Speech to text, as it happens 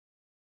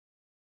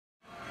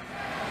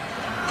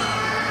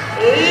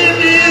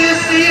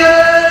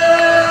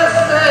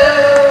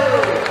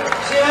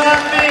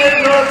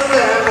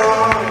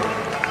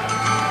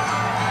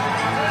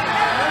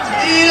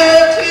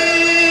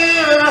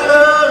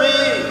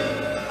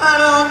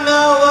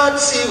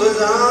she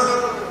was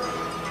on.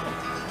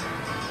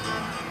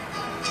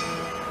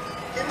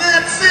 You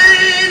might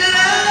say that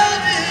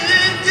I'm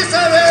in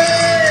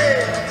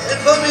disarray, and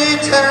for me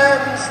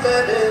time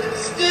standing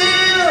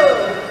still.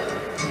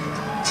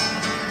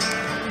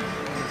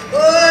 Oh,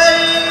 I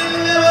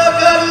ain't never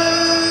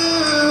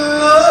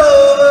gotten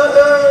over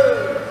her.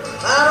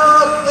 I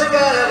don't think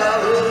I ever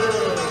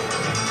will.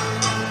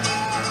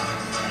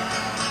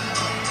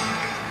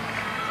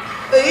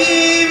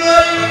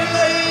 Even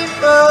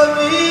for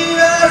me,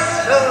 I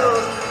saw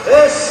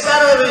a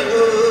shadow in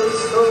your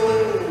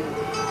soul.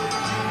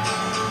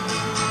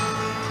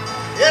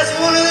 It's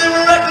one of them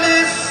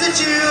reckless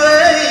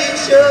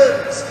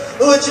situations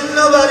which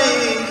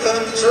nobody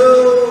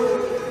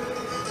controls.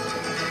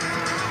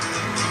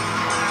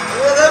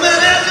 The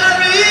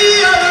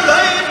menagerie of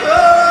life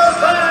goes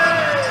by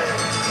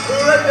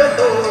right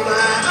before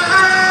my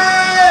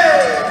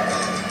eyes.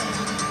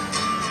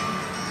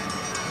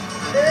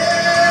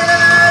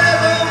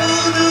 And if we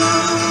do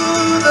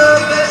the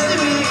best that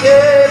we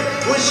can,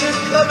 we should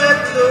come at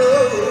no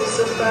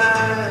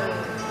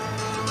surprise.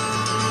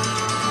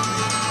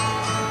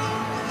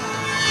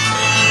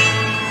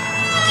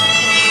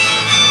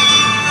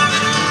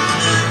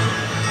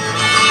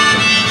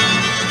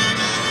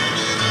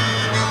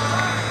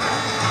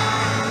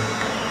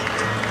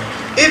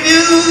 If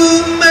you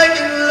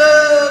making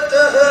love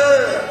to her,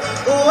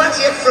 watch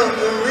it from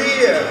the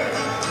rear.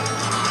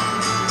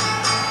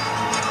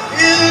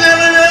 You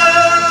never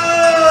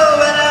know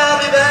when I'll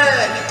be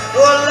back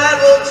or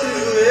liable to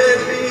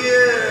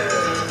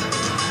appear.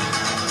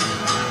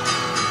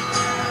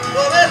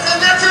 Well, that's a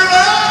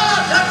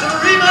natural time to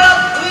reap up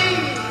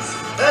please,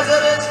 as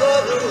it is for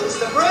those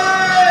to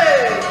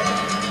break.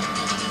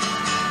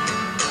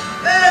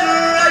 And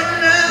right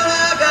now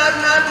I got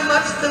not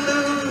much to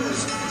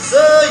lose,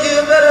 so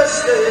you better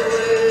stay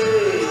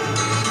away.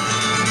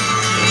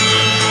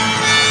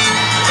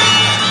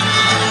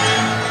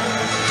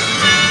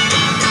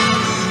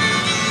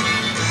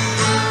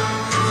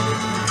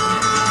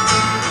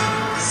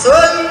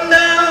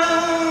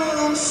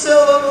 Sundown,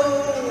 silver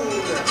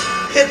moon,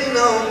 hitting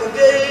on the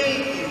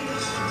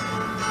gauge.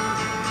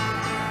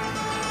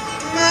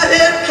 My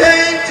head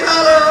can't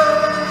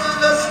tolerate,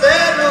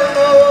 understand no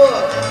more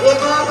what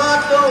my heart